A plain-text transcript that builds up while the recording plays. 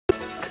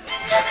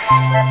Have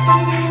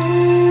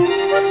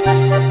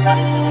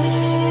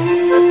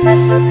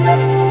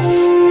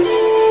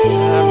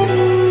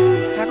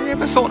you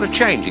ever thought of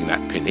changing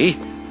that pinny?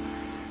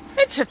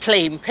 It's a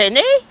clean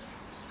pinny.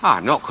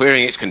 I'm not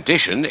querying its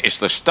condition, it's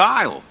the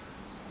style.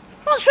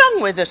 What's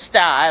wrong with the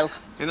style?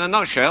 In a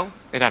nutshell,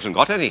 it hasn't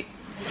got any.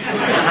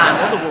 My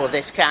mother wore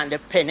this kind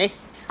of pinny.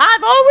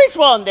 I've always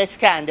worn this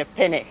kind of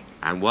pinny.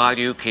 And while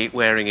you keep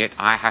wearing it,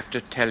 I have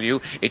to tell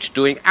you, it's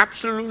doing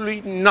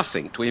absolutely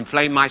nothing to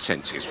inflame my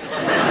senses.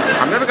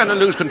 I'm never going to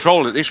lose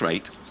control at this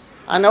rate.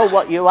 I know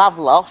what you have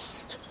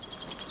lost.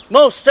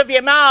 Most of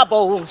your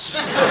marbles.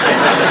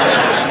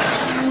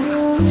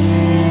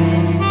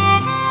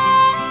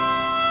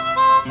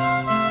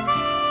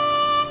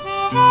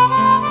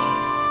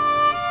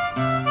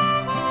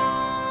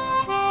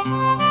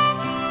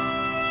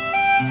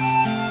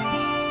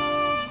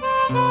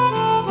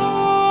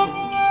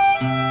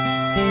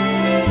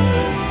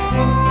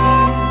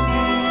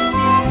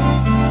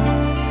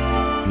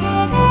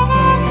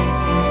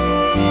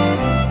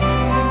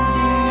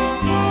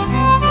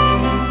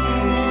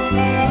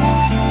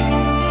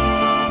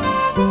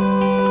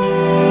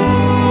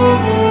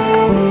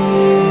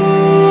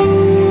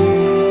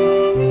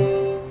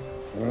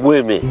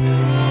 Women,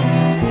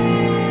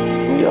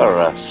 you're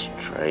a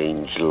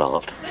strange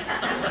lot.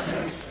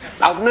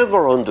 I've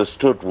never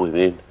understood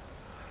women.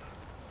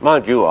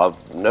 Mind you, I've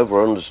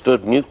never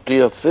understood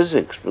nuclear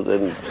physics, but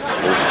then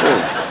there's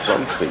still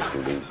some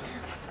people who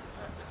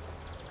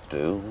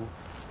do.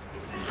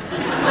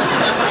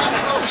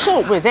 What's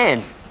up with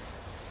him?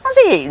 Has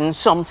he eaten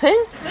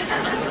something?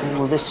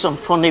 Oh, there's some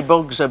funny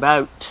bugs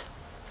about.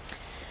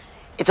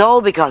 It's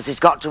all because he's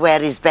got to wear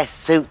his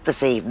best suit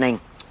this evening.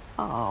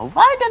 Oh,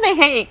 why do they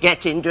hate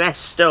getting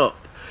dressed up?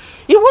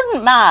 You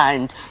wouldn't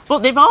mind, but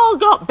they've all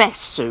got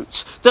best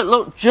suits that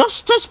look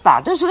just as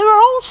bad as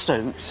their old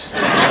suits.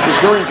 He's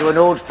going to an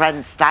old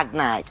friend's stag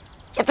night.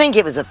 You'd think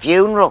it was a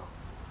funeral.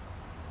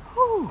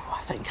 Oh,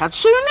 I think I'd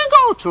sooner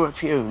go to a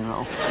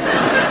funeral.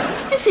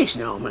 If he's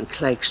Norman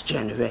Clegg's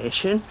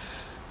generation,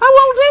 how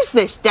old is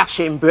this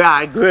dashing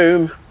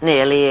bridegroom?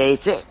 Nearly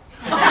 80.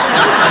 But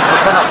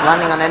they're not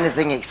planning on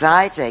anything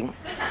exciting.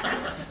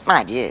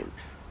 Mind you,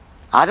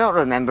 I don't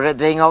remember it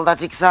being all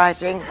that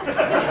exciting.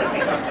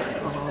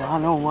 Oh, I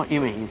know what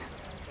you mean.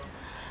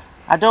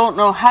 I don't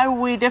know how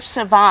we'd have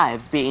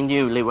survived being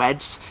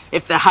newlyweds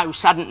if the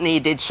house hadn't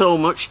needed so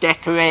much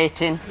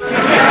decorating.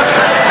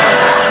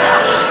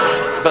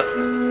 But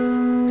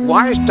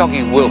why is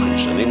Doggy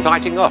Wilkinson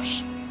inviting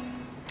us?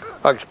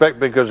 I expect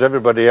because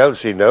everybody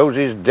else he knows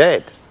is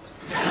dead.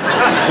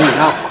 See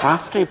how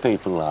crafty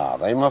people are.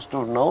 They must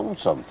have known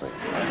something.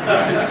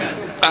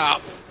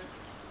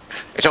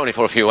 It's only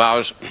for a few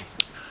hours.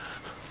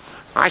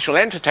 I shall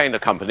entertain the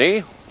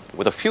company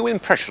with a few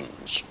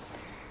impressions.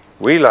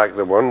 We like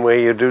the one where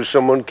you do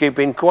someone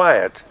keeping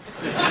quiet.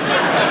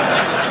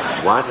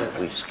 Why don't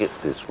we skip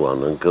this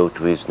one and go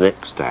to his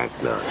next stag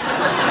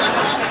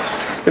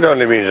night? It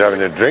only means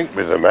having a drink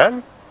with a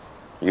man.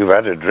 You've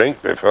had a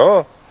drink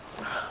before.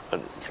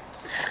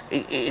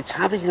 It's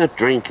having a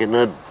drink in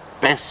a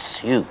best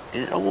suit.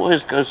 It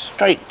always goes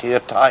straight to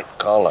your tight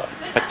collar.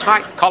 A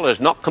tight collar's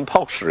not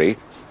compulsory.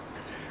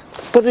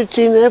 But it's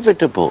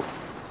inevitable.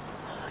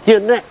 Your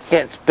neck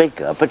gets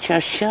bigger, but your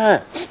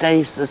shirt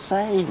stays the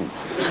same.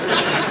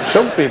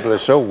 Some people are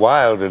so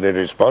wild and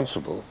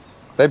irresponsible,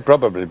 they'd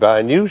probably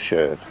buy a new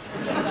shirt.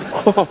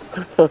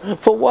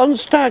 For one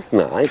stag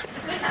night?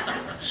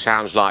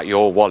 Sounds like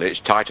your wallet's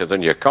tighter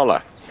than your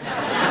collar.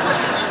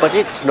 But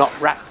it's not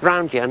wrapped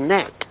round your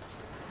neck.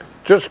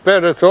 Just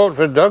spare a thought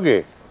for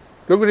Doggy.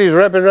 Look what he's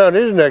wrapping around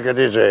his neck at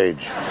his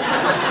age.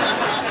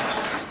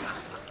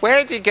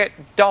 Where did he get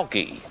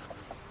Doggy?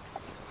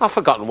 I've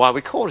forgotten why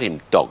we call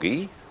him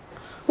Doggy.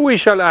 We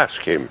shall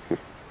ask him.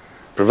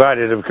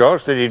 Provided, of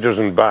course, that he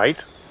doesn't bite.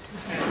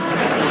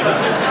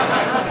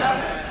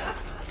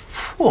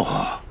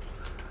 Whoa.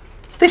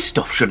 This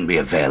stuff shouldn't be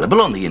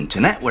available on the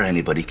internet where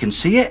anybody can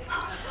see it.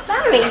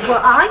 Barry,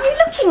 what are you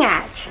looking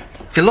at?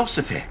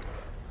 Philosophy.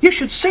 You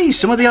should see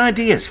some of the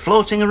ideas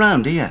floating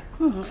around here.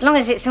 As long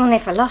as it's only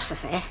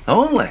philosophy.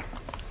 Only.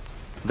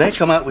 They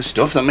come out with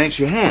stuff that makes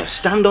your hair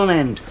stand on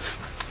end.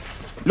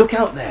 Look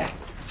out there.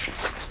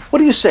 What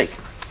do you see?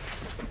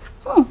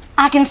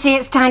 I can see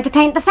it's time to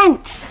paint the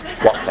fence.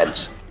 What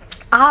fence?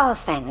 Our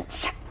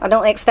fence. I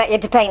don't expect you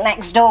to paint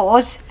next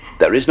doors.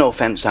 There is no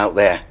fence out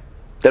there.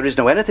 There is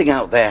no anything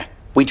out there.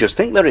 We just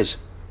think there is.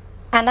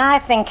 And I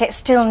think it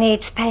still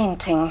needs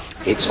painting.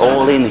 It's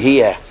all in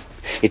here.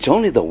 It's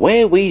only the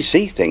way we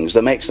see things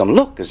that makes them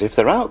look as if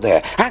they're out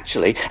there.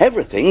 Actually,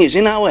 everything is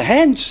in our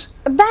heads.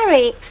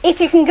 Barry, if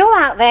you can go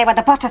out there with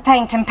a pot of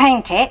paint and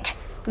paint it,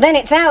 then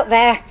it's out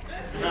there.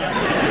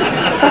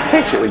 I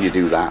hate it when you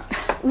do that.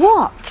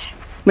 What?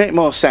 Make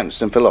more sense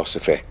than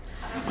philosophy.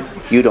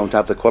 You don't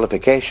have the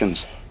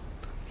qualifications.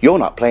 You're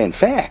not playing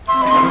fair.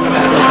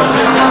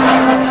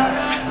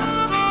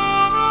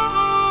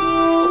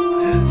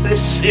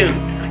 This suit,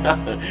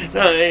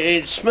 no,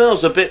 it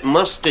smells a bit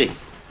musty.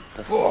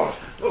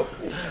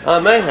 I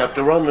may have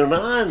to run an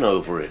iron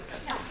over it.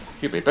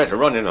 You'd be better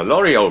running a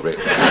lorry over it.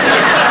 Just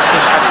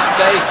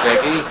had it today,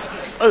 Doggy.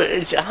 Oh,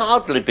 it's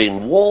hardly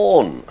been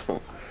worn.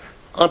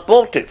 I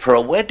bought it for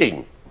a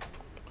wedding.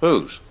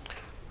 Whose?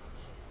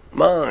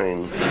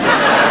 Mine.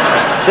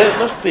 There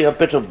must be a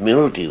bit of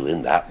mildew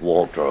in that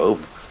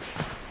wardrobe.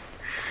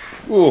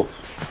 Oh,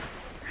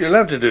 you'll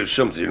have to do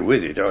something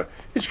with it, or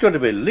it's going to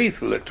be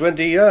lethal at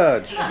 20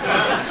 yards.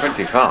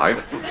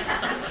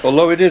 25?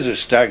 Although it is a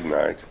stag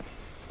night.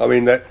 I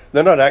mean, they're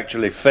not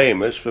actually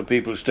famous for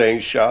people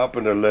staying sharp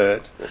and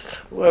alert.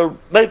 Well,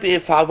 maybe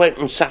if I went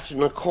and sat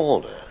in a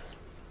corner.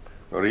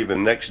 Or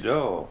even next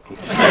door.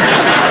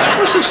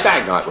 What's this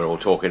stag night we're all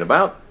talking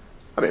about?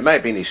 I mean, it may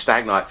have been his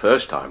stag night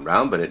first time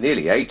round, but at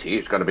nearly 80,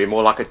 it's going to be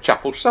more like a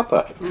chapel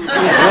supper.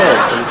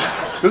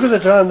 Well, look at the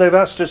time they've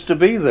asked us to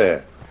be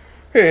there.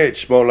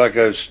 It's more like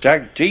a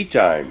stag tea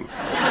time.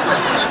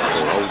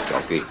 Poor old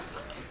Doggy.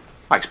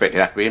 I expect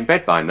he'd have to be in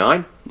bed by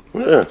 9.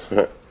 Yeah.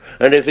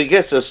 And if he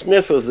gets a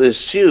sniff of this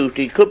suit,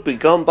 he could be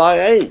gone by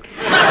 8.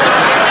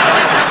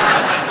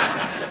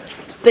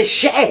 The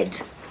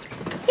shed?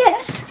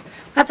 Yes.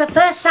 At the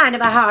first sign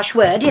of a harsh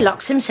word, he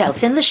locks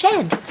himself in the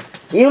shed.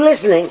 You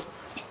listening?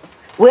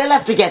 We'll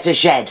have to get a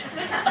shed.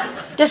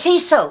 Does he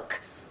sulk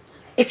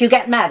if you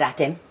get mad at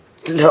him?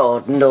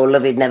 Lord, no,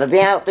 love, he'd never be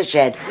out the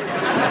shed.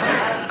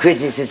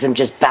 Criticism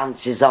just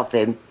bounces off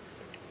him.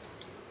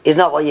 He's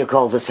not what you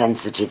call the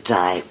sensitive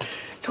type.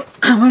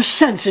 I'm as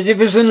sensitive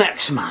as the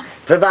next man.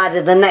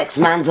 Provided the next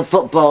man's a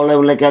football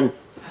hooligan.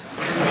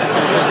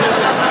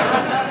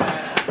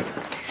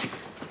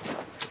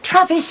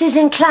 Travis is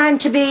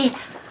inclined to be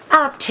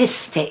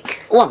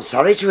artistic. Oh, I'm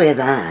sorry to hear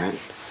that.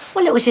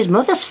 Well, it was his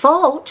mother's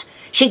fault.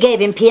 She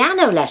gave him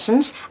piano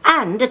lessons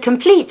and a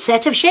complete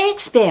set of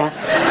Shakespeare.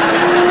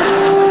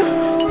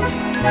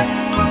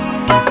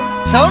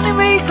 It's only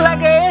me,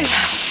 Cleggy.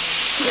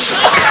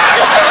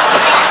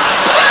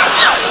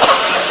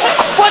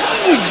 What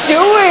are you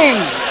doing?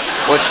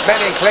 We're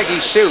smelling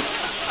Cleggy's suit.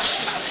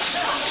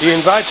 He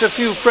invites a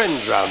few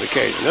friends round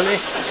occasionally.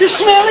 You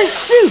smell his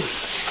suit.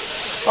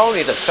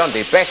 Only the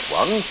Sunday best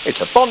one.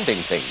 It's a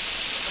bonding thing.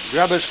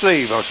 Grab a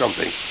sleeve or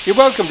something. You're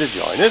welcome to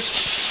join us.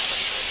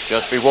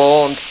 Just be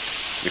warned.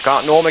 You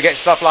can't normally get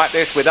stuff like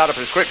this without a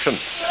prescription.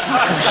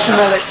 I can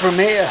smell it from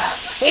here.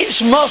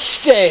 It's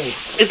musty.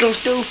 It'll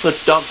do for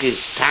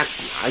Doggy's stag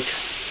night.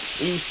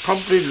 He's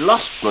probably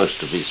lost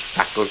most of his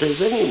faculties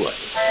anyway.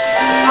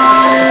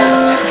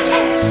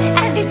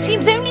 And it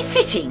seems only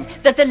fitting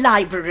that the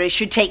library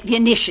should take the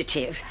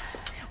initiative.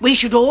 We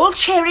should all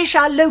cherish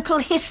our local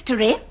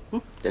history.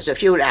 There's a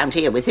few around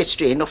here with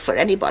history enough for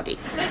anybody.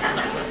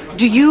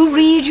 Do you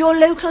read your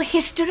local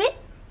history?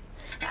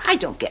 I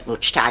don't get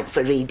much time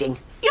for reading.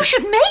 You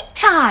should make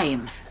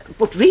time.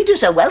 But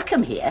readers are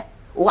welcome here.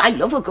 Oh, I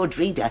love a good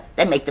reader.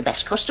 They make the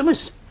best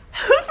customers.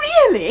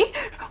 Oh, really?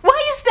 Why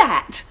is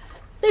that?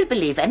 They'll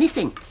believe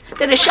anything.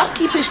 They're a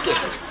shopkeeper's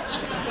gift.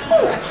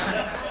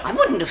 Oh, I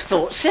wouldn't have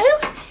thought so.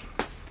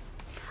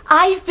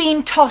 I've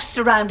been tossed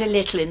around a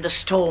little in the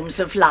storms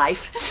of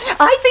life.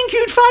 I think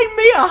you'd find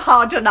me a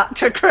harder nut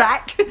to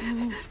crack.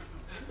 Though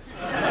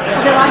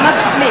I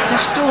must admit the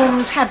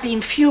storms have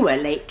been fewer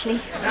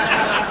lately.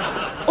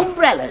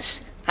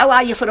 Umbrellas. How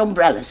are you for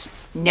umbrellas?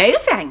 No,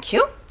 thank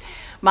you.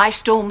 My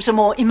storms are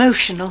more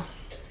emotional.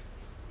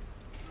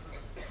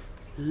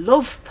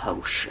 Love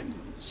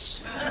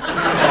potions.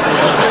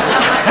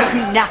 Oh,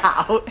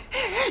 now,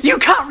 you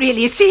can't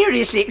really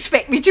seriously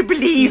expect me to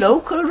believe...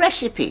 Local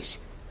recipes.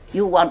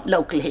 You want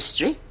local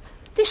history?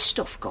 This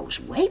stuff goes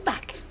way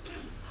back.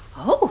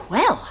 Oh,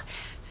 well,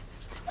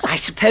 I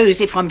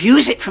suppose if one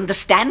views it from the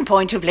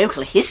standpoint of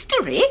local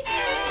history...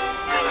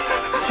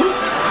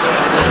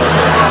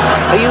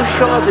 Are you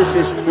sure this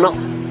is not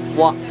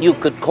what you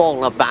could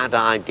call a bad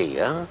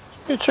idea?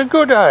 It's a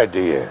good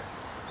idea.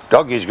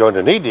 Doggy's going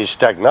to need his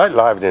stag night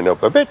livening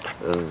up a bit.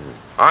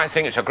 I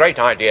think it's a great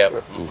idea.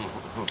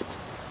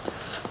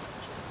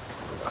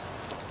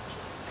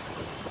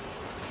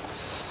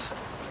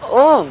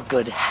 Oh,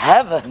 good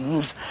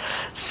heavens.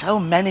 So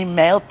many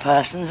male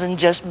persons and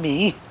just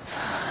me.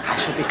 I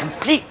should be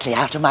completely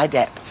out of my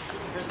depth.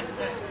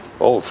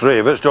 All three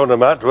of us don't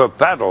amount to a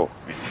paddle.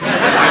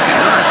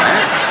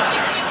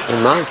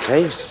 In my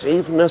case,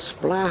 even a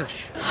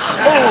splash.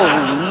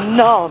 Oh,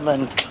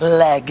 Norman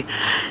Clegg.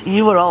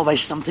 You were always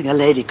something a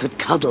lady could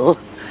cuddle.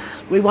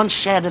 We once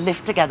shared a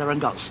lift together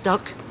and got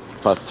stuck.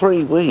 For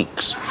 3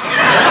 weeks.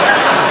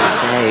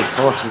 Say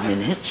 40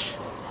 minutes.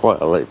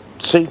 Well, it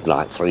seemed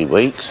like 3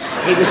 weeks.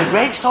 It was a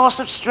great source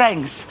of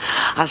strength.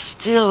 I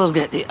still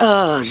get the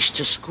urge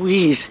to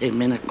squeeze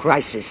him in a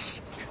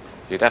crisis.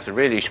 You'd have to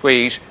really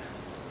squeeze.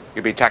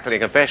 You'd be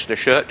tackling a vest, a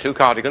shirt, 2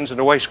 cardigans and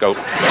a waistcoat.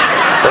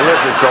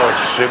 Unless, of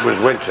course, it was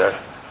winter,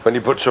 when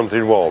you put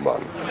something warm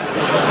on.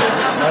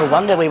 No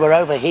wonder we were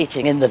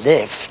overheating in the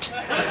lift.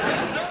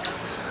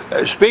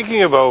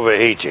 Speaking of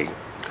overheating,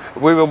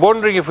 we were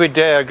wondering if we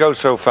dare go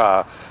so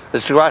far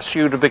as to ask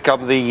you to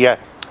become the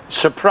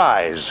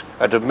surprise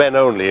at a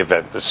men-only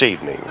event this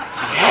evening.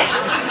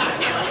 Yes,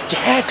 you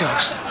dare go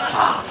so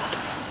far.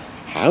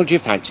 How do you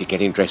fancy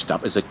getting dressed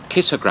up as a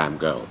kissogram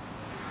girl?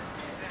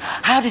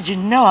 How did you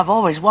know I've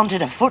always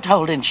wanted a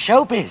foothold in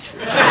showbiz?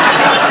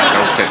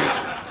 Don't steady.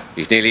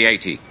 He's nearly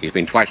 80. He's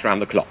been twice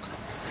round the clock.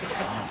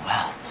 Oh,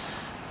 well,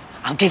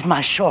 I'll give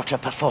my shorter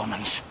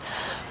performance.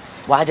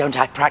 Why don't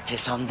I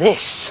practice on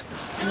this?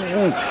 You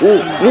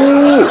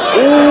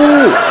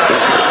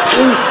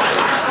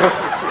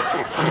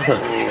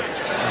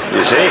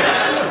see,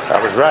 I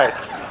was right.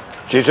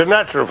 She's a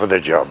natural for the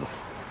job.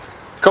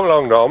 Come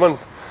along, Norman.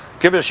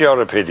 Give us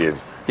your opinion.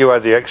 You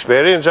had the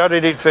experience. How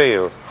did it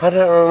feel? I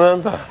don't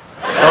remember.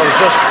 I was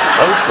just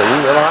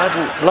hoping that I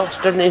hadn't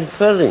lost any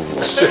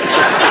fillings.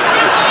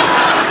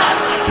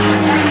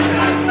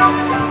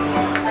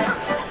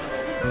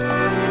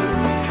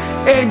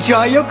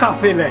 Enjoy your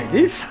coffee,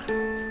 ladies.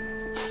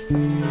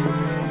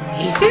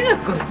 He's in a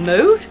good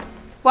mood.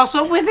 What's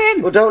up with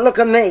him? Well, don't look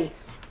at me.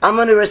 I'm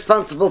only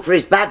responsible for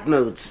his bad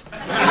moods.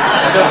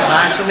 I don't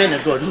like him in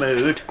a good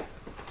mood.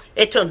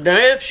 It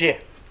unnerves you.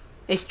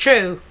 It's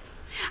true.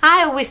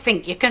 I always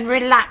think you can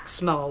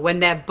relax more when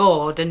they're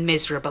bored and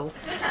miserable.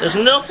 There's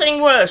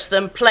nothing worse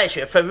than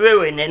pleasure for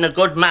ruining a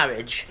good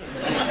marriage.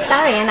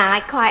 Larry and I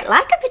quite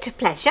like a bit of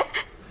pleasure.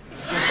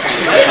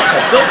 It's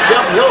a good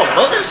job your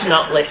mother's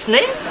not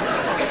listening.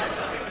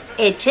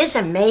 It is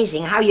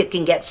amazing how you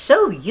can get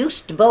so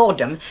used to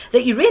boredom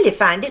that you really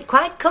find it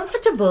quite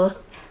comfortable.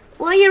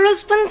 Were your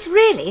husbands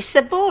really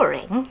so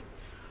boring?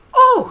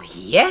 Oh,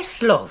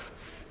 yes, love.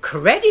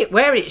 Credit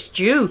where it's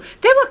due.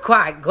 They were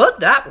quite good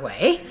that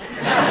way.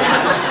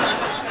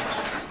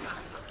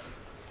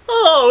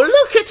 Oh,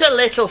 look at her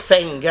little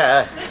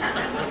finger.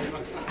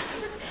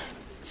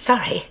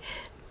 Sorry.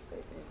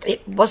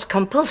 It was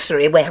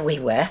compulsory where we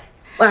were.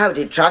 Well, how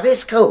did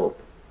Travis cope?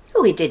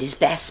 Oh, he did his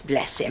best,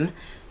 bless him.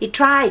 He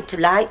tried to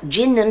like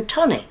gin and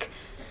tonic,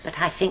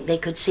 but I think they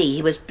could see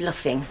he was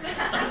bluffing.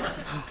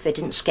 Oh, they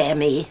didn't scare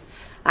me.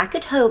 I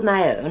could hold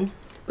my own.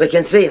 We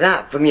can see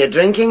that from your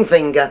drinking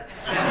finger.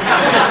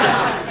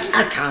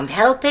 I can't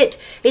help it.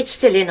 It's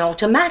still in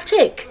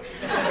automatic.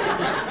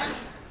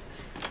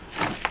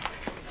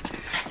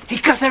 You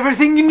got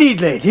everything you need,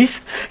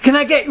 ladies? Can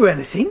I get you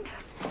anything?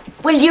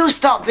 Will you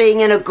stop being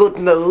in a good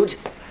mood?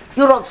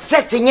 You're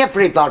upsetting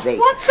everybody.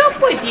 What's up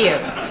with you?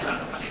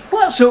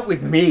 What's up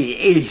with me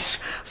is,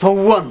 for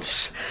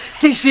once,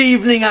 this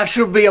evening I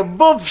shall be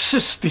above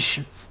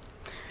suspicion.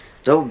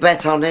 Don't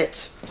bet on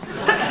it.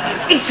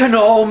 It's an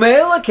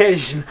all-male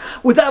occasion,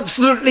 with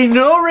absolutely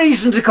no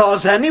reason to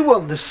cause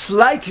anyone the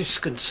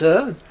slightest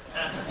concern.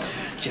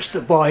 Just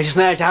a boys'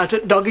 night out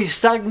at Doggy's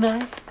Stag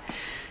night.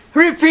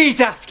 Repeat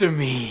after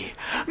me.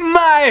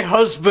 My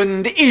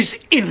husband is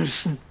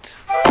innocent.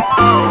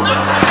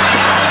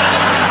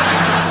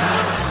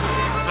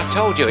 I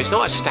told you, it's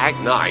not a stag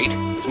night.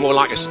 It's more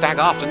like a stag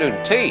afternoon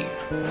tea.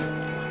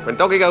 When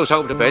Doggy goes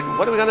home to bed,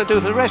 what are we going to do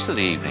for the rest of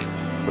the evening?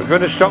 We're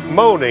going to stop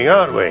moaning,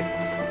 aren't we?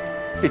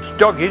 It's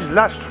Doggy's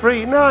last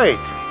free night.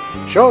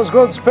 Shows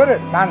good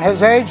spirit, man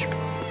his age.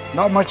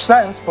 Not much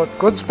sense, but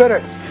good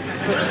spirit.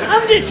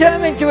 I'm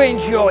determined to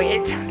enjoy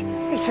it.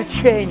 It's a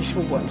change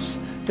for once,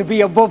 to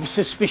be above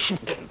suspicion.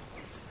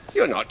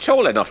 You're not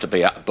tall enough to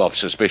be above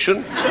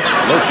suspicion.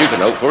 The most you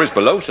can hope for is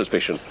below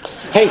suspicion.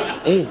 Hey,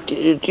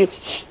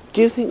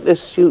 do you think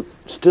this suit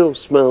still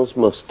smells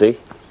musty?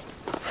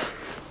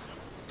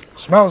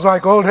 Smells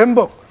like old hymn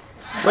book.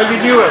 When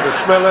did you ever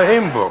smell a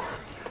hymn book?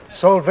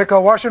 Sold Vicar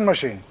washing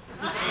machine.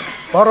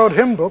 Borrowed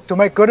hymn book to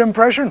make good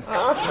impression. Hey,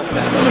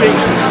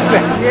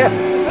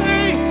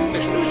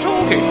 listen who's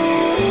talking.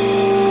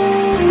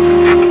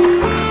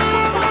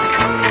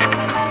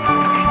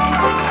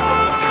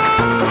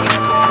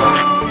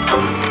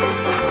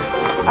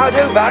 How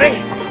do, Barry?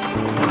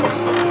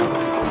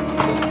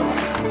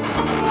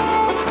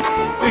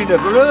 He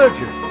never heard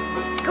you.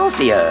 Of course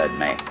he heard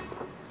me.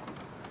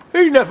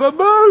 He never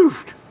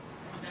moved.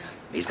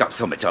 He's got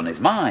something on his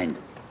mind.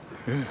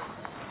 Yeah.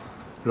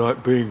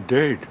 Like being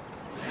dead.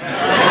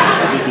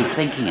 Would he be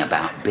thinking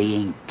about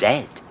being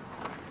dead?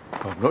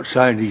 I'm not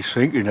saying he's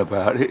thinking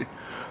about it.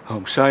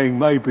 I'm saying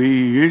maybe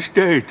he is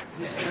dead.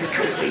 Of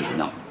course he's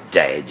not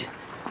dead.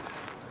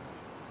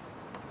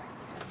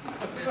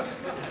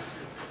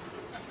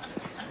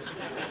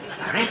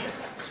 Harry?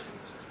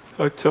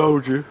 I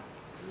told you.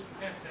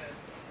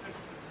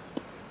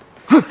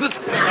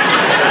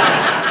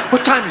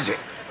 What time is it?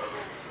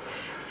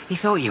 He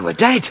thought you were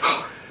dead.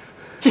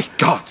 Ye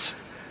gods!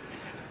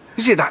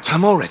 Is it that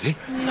time already?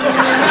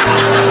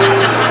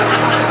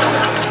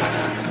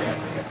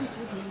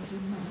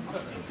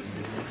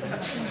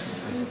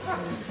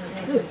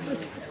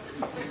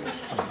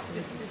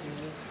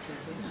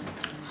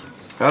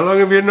 How long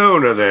have you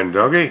known her then,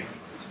 Doggy?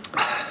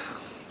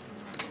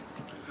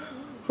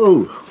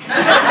 Who? Who's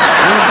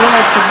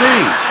like to be?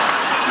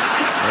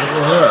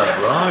 Oh, her,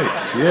 right,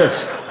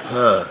 yes,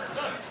 her.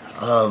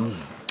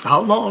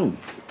 How long?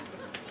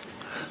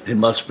 It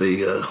must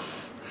be,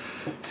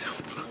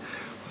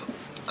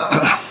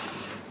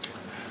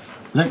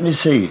 let me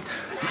see.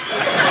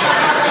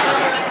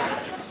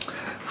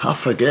 I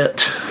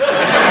forget.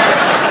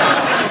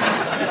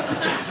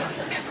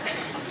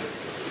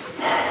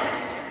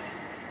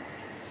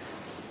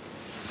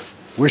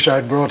 Wish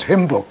I'd brought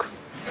hymn book.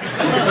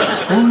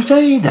 Who's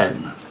he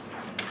then?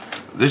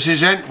 This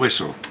is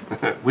Entwistle.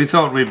 We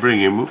thought we'd bring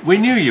him. We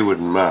knew you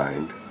wouldn't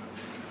mind.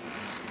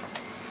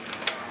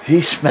 He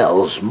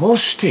smells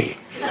musty.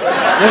 No,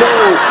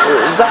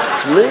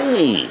 that's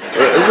me.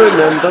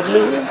 Remember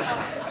me?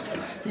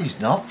 He's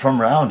not from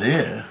round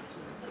here.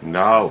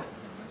 No,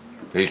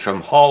 he's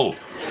from Hull.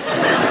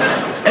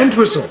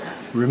 Entwistle,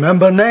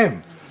 remember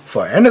name.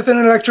 For anything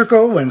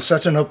electrical when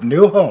setting up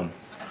new home.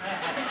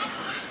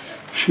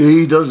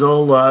 She does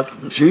all that.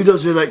 She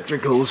does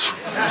electricals.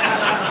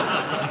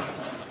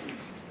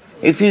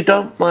 If you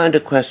don't mind a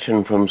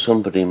question from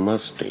somebody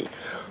musty,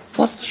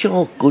 what's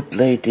your good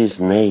lady's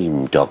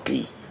name,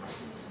 Doggy?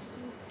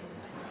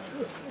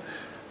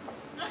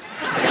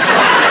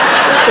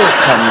 It'll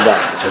come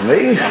back to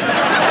me.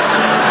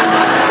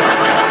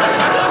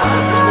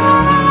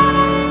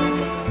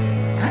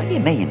 How do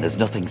you mean there's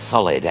nothing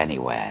solid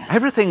anywhere?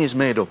 Everything is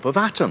made up of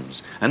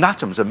atoms, and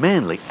atoms are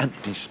mainly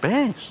empty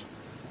space.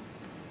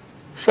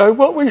 So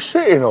what we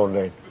sitting on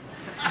then?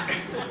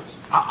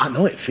 I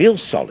know it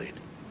feels solid,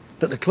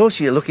 but the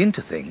closer you look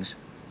into things,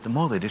 the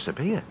more they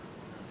disappear.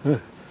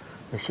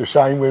 It's the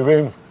same with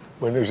him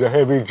when there's a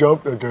heavy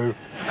job to do.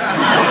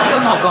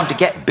 You're not going to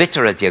get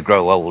bitter as you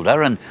grow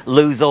older and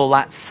lose all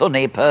that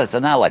sunny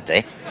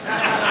personality.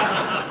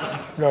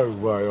 No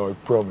way, I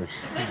promise.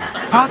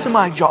 Part of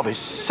my job is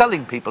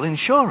selling people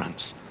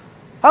insurance.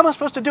 How am I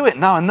supposed to do it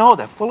now I know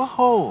they're full of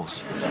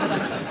holes?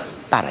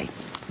 Barry,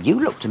 you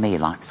look to me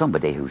like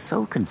somebody who's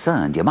so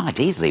concerned you might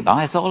easily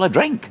buy us all a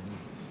drink.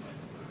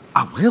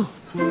 I will.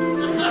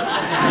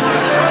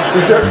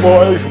 Is that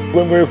wise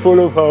when we're full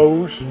of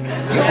holes? You're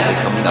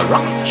becoming a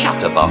right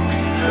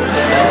chatterbox.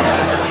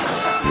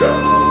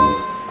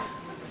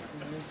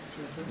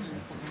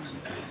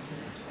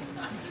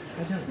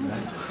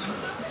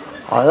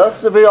 I have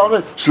to be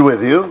honest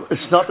with you,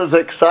 it's not as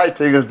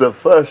exciting as the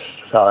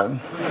first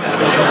time.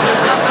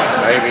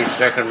 Maybe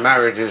second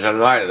marriages are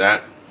like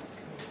that.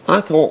 I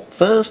thought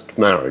first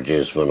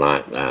marriages were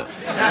like that.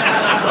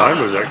 Mine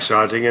was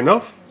exciting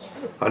enough.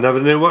 I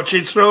never knew what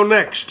she'd throw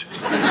next.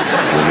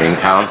 Women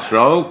can't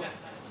throw.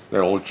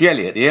 They're all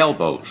jelly at the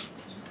elbows.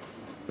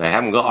 They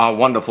haven't got our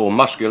wonderful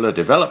muscular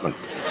development.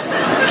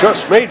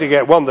 Trust me to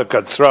get one that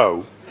could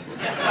throw.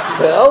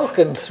 Pearl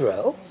can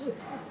throw.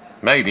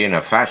 Maybe in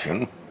a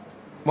fashion.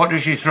 What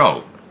does she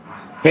throw?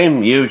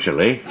 Him,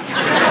 usually.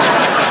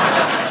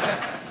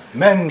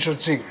 Men should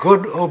seek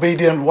good,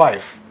 obedient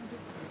wife.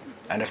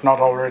 And if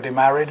not already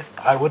married,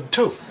 I would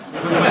too.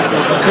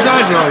 Could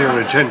I draw your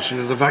attention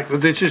to the fact that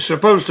this is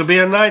supposed to be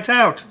a night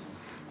out?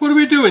 What are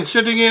we doing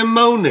sitting here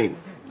moaning?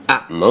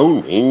 At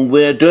moaning,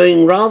 we're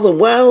doing rather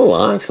well,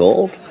 I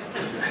thought.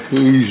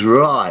 He's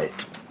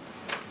right.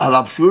 And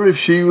I'm sure if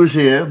she was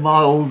here,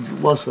 my old,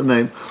 what's her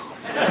name,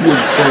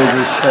 would say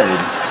the same.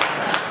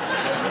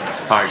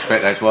 I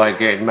expect that's why he's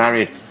getting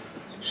married.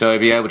 So he'll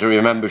be able to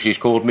remember she's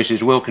called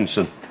Mrs.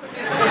 Wilkinson.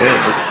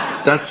 Yeah,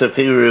 but that's if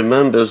he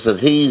remembers that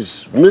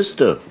he's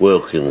Mr.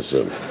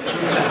 Wilkinson.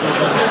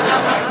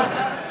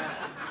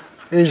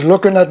 He's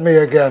looking at me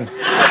again.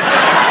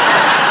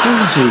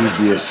 Who's he,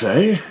 do you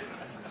say?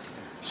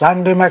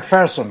 Sandy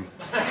MacPherson.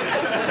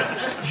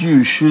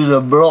 You should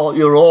have brought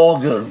your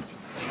organ.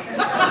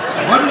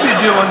 What did you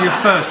do on your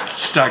first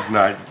stag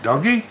night,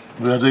 Doggy?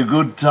 We had a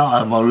good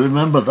time, I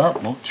remember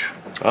that much.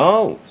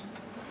 Oh.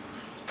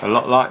 A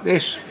lot like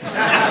this.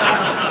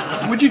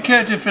 Would you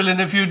care to fill in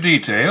a few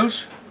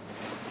details?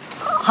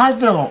 I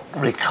don't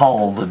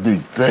recall the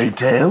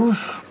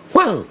details.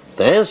 Well,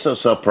 there's a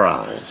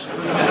surprise.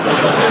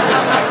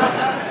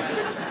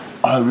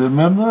 I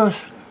remember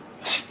us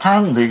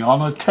standing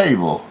on a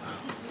table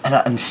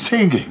and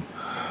singing.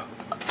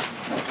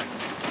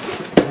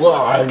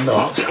 Why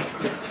not?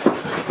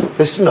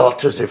 It's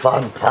not as if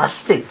I'm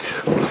past it.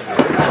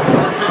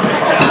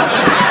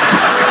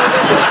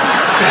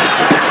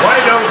 Why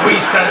don't we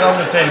stand on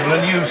the table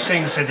and you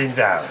sing sitting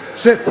down?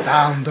 Sit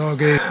down,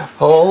 Doggy.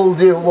 Hold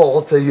your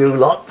water, you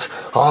lot.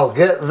 I'll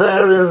get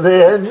there in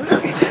the end.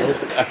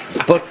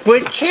 But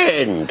which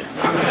end?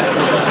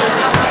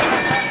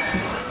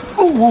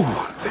 Oh,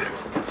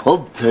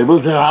 pub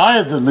tables are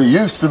higher than they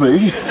used to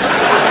be.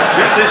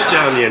 Get this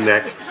down your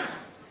neck.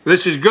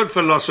 This is good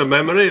for loss of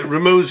memory. It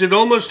removes it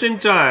almost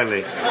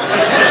entirely.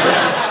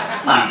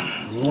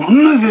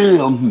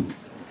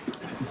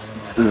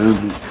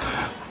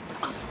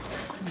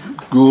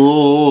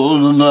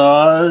 Good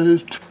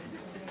night.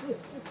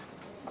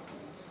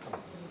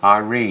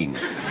 Irene.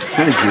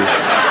 Thank you.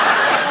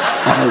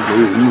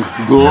 Irene.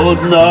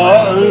 Good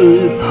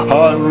night,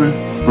 Irene.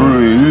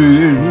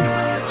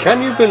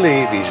 Can you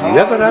believe he's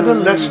never had a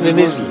lesson in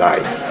his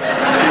life?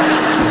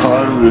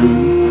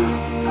 Irene,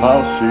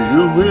 I'll see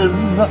you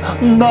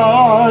in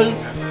my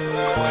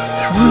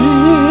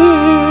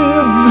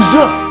dreams.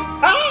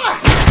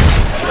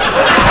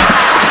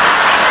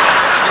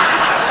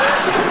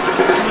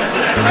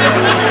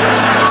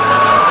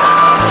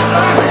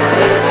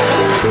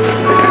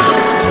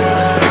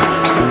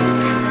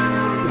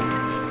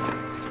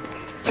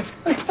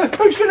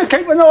 Who's going to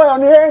keep an eye on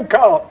the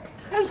handcart?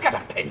 Who's going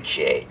to pinch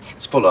it?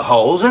 It's full of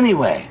holes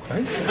anyway.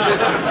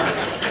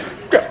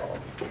 Go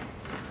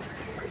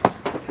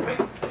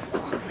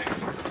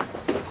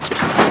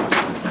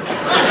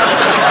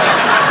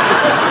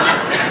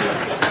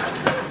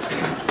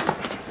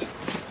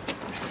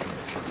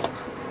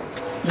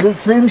you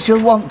think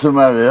she'll want to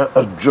marry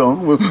a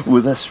drunk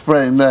with a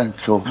sprained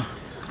ankle?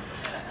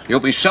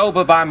 You'll be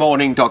sober by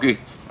morning, Doggy.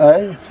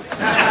 Eh?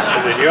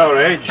 And at your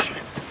age,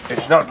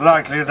 it's not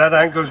likely that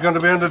ankle's going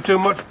to be under too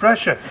much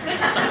pressure.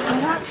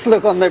 Well, let's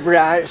look on the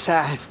bright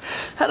side.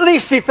 At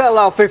least he fell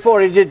off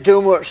before he did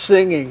too much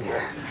singing.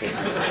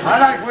 I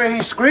like where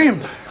he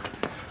screamed.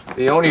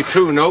 The only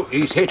true note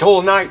he's hit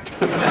all night.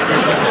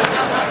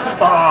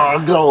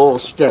 Ah, go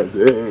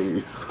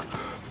steady.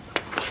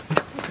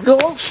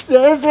 Go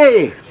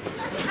steady.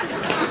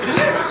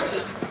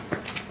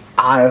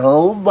 I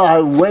hope my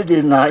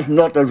wedding night's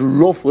not as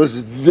rough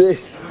as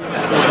this.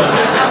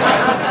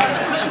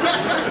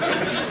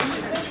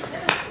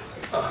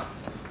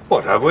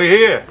 What have we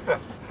here?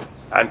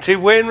 Auntie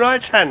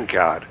Wainwright's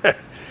handcart.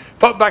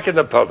 Pop back in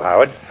the pub,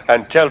 Howard,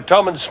 and tell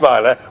Tom and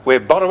Smiler we're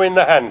borrowing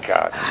the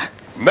handcart.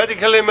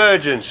 Medical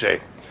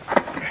emergency.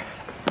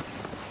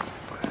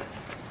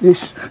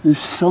 Is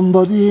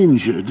somebody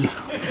injured?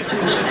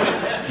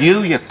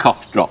 You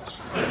cough drop.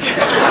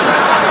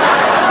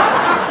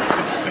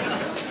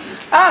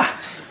 Ah!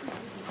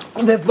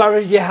 They've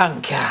borrowed your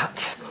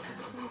handcart.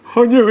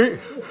 I knew it.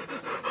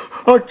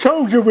 I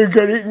told you we'd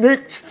get it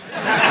nicked. It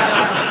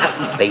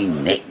hasn't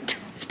been nicked.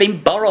 It's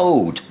been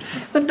borrowed.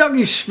 The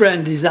Doggy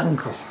sprained his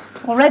ankle.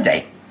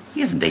 Already?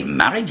 He isn't even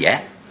married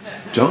yet.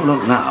 Don't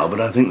look now, but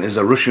I think there's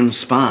a Russian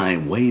spy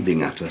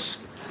waving at us.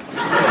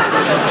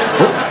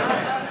 Oh,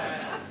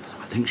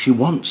 I think she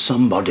wants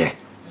somebody.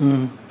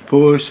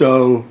 Poor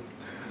soul.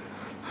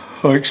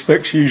 I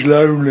expect she's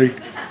lonely.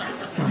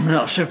 I'm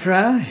not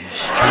surprised.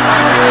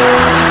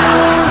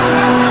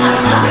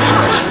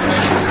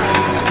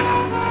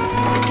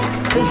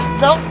 It's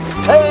not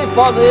safe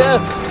on here.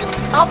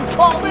 I'm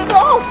falling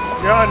off.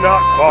 You're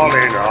not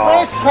falling off.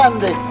 Where's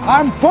Sandy?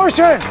 I'm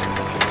pushing.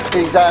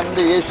 He's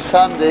Andy, it's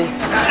Sandy.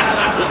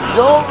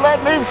 Don't let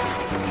me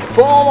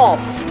fall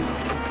off.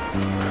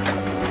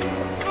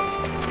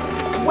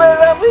 Where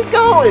are we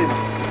going?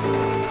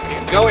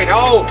 You're going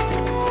home.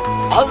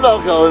 I'm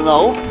not going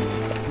home.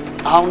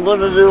 I'm going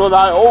to do what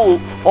I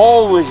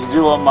always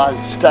do on my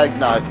stag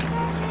night.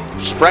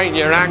 Sprain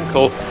your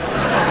ankle.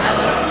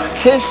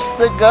 Kiss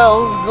the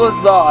girls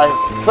goodbye,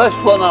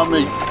 first one I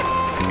meet.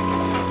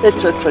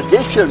 It's a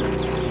tradition.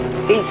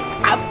 He's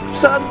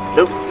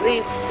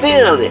absolutely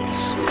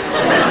fearless.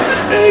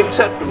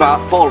 Except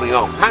about falling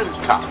off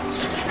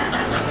handcuffs.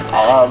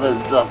 Ah,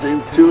 there's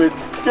nothing to it.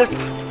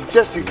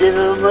 Just to give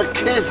him a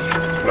kiss.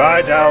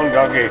 Lie down,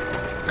 Doggy.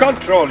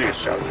 Control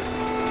yourself.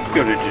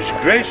 You're a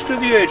disgrace to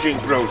the aging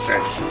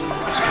process.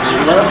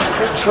 Love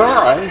to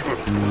try.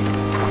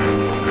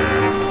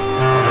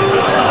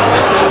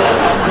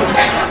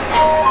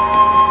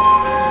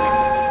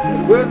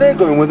 Where are they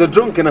going with a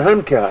drunk in a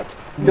handcart?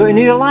 Do you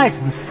need a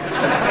licence?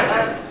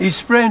 He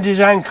sprained his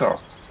ankle.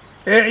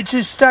 It's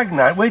his stag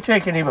night. We're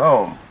taking him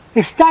home.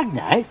 His stag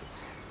night?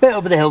 Bit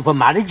over the hill for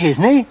marriage,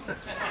 isn't he?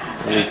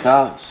 He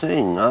can't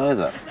sing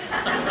either.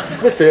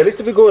 It's early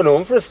to be going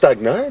home for a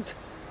stag night.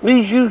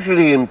 He's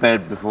usually in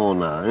bed before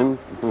 9.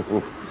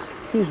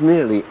 He's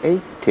nearly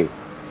 80.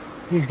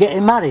 He's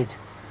getting married.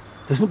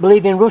 Doesn't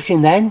believe in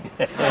rushing then. Oh,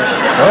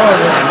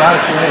 there's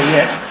light there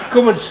yet.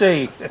 Come and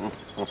see.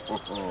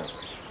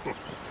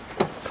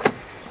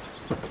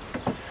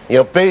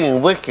 You're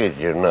being wicked,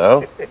 you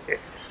know.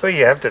 Well,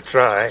 you have to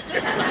try.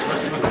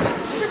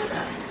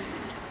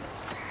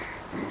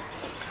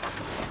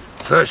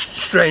 First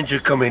stranger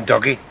coming,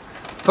 Doggy.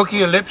 Pucker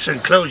your lips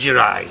and close your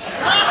eyes.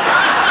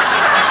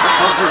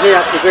 What does he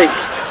have to drink?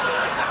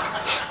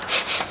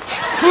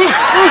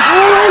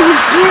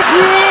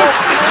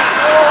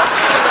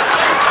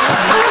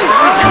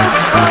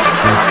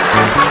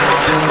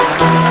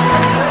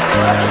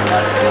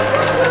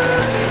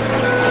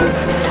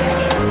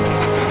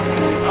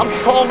 I'm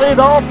falling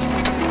off.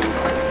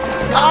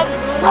 I'm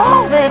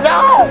falling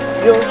off.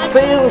 You'll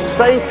feel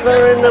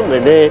safer in a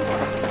minute.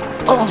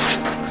 Oh.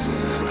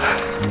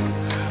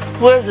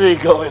 Where's he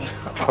going?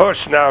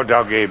 Hush now,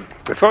 Doggy,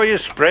 before you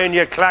sprain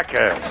your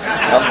clacker.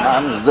 A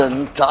man's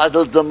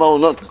entitled to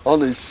moan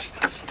on his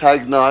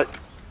stag night.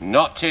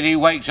 Not till he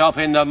wakes up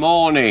in the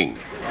morning.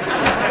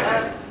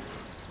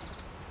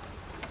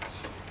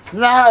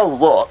 Now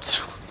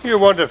what? You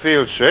want to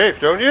feel safe,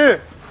 don't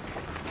you?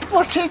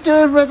 What's he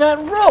doing with that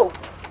rope?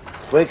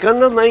 We're going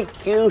to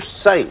make you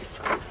safe.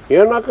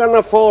 You're not going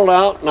to fall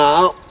out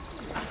now.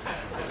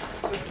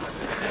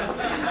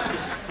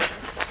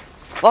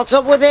 What's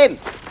up with him?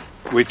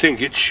 We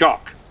think it's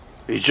shock.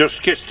 He's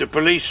just kissed a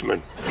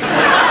policeman.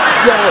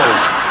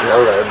 Don't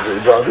tell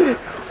everybody.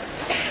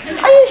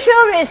 Are you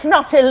sure it's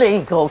not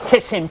illegal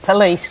kissing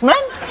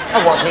policemen?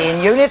 Or was he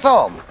in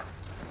uniform?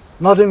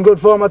 Not in good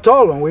form at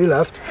all when we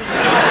left.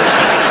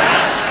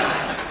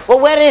 Well,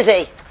 where is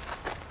he?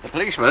 The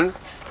policeman?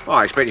 Oh,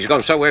 I expect he's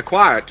gone somewhere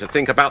quiet to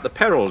think about the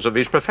perils of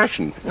his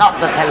profession. Not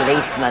the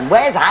policeman.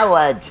 Where's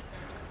Howard?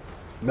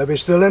 Maybe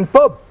still in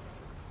pub.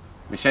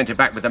 We sent him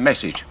back with a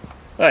message.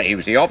 Well, he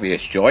was the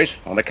obvious choice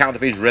on account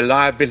of his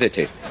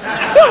reliability.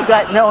 You'll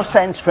get no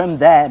sense from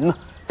them.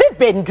 They've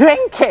been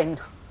drinking.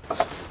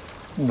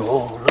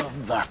 No, not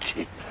that.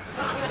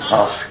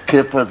 I'll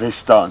skip her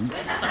this time.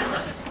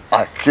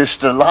 I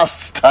kissed her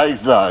last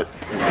stag night.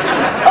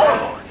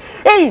 Oh,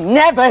 he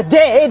never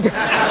did.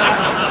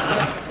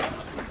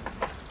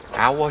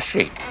 How was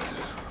she?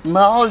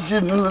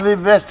 Marginally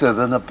better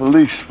than a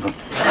policeman.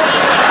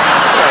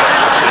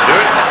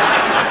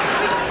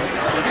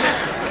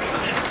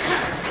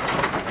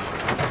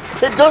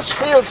 It does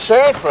feel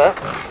safer,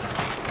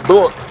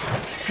 but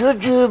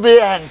should you be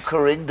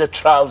anchoring the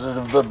trousers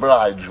of the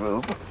bride's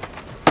room?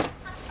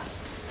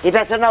 You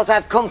better not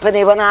have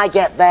company when I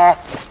get there.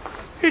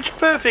 It's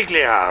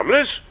perfectly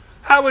harmless.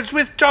 Howard's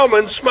with Tom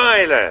and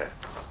Smiler.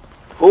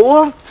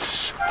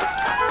 Whoops!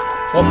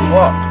 What's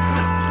what?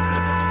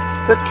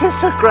 The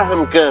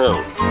kissogram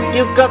girl.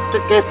 You've got to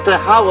get to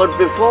Howard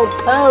before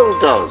Pearl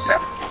does.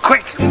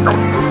 Quick!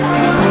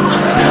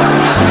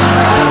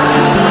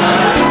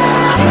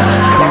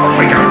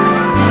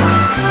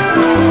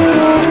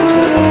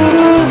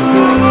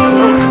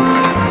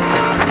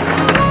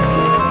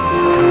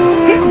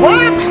 It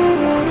worked!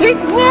 It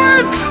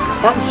worked!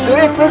 I'm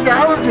safe as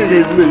houses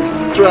in these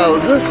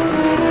trousers,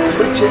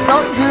 which is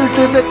not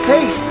usually the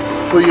case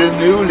for your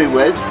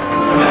newlywed.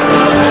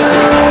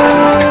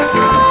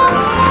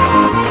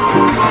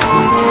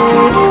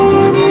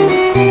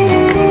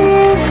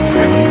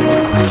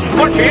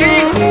 Watch it!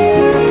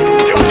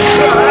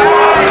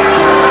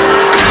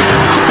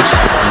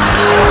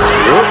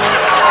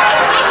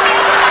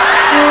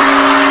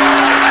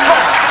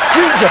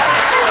 Ginger!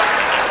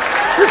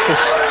 This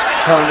is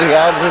turning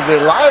out to be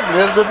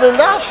livelier than the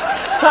last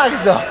stag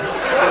night.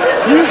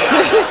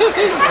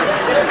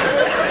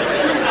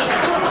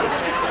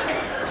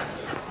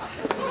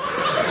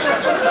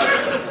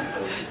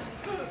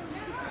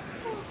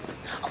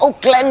 Oh,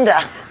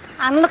 Glenda.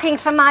 I'm looking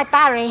for my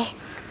Barry.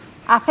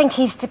 I think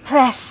he's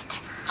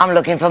depressed. I'm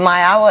looking for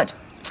my Howard.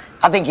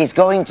 I think he's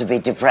going to be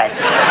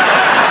depressed.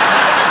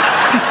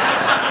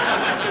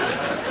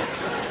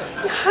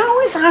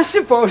 How was I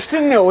supposed to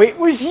know it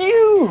was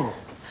you?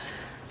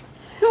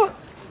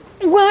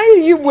 Why are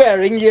you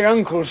wearing your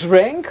uncle's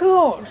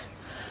raincoat?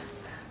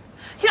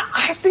 You know,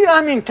 I feel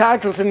I'm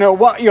entitled to know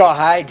what you're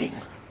hiding.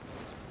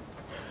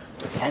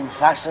 Then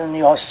fasten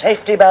your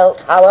safety belt,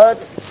 Howard.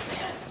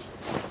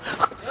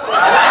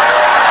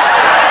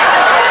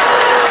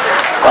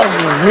 Oh,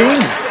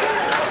 Marine.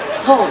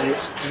 Oh,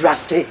 it's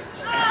drafty.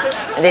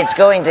 And it's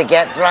going to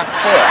get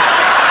draftier.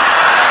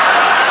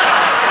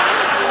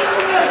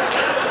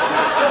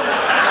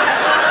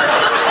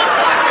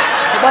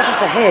 It wasn't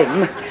for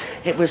him.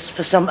 It was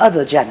for some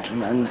other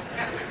gentleman.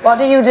 What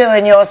do you do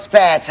in your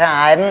spare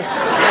time?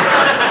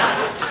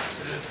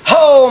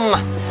 Home!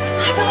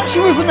 I thought she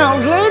was an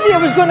old lady. I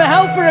was going to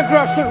help her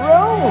across the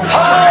road.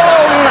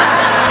 Home!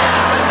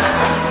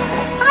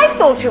 I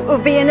thought it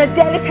would be in a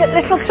delicate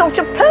little sort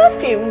of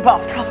perfume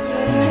bottle.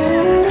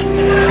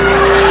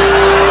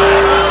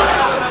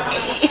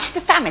 It's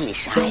the family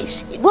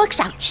size. It works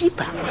out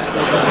cheaper.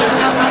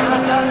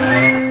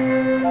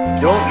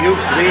 Don't you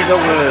breathe a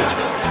word.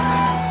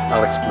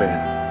 I'll explain.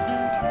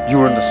 You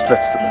were under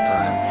stress at the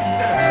time.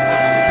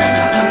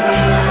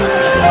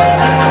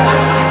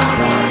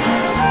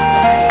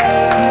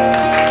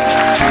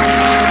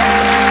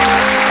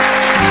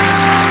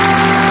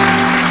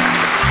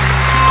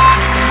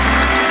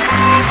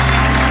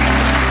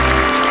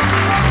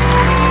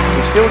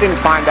 We still didn't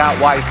find out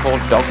why he's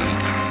called Doggy.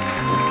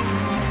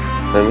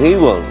 And he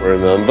won't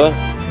remember.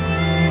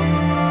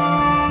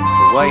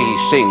 The way he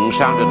sings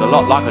sounded a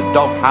lot like a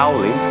dog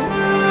howling.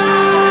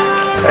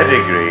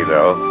 Pedigree,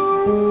 though.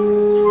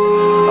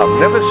 I've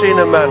never seen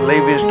a man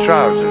leave his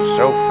trousers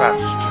so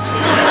fast.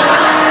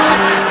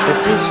 At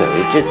his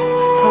age, it's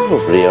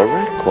probably a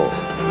record.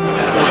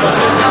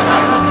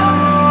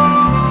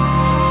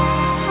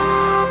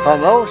 I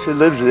know she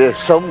lives here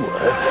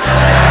somewhere.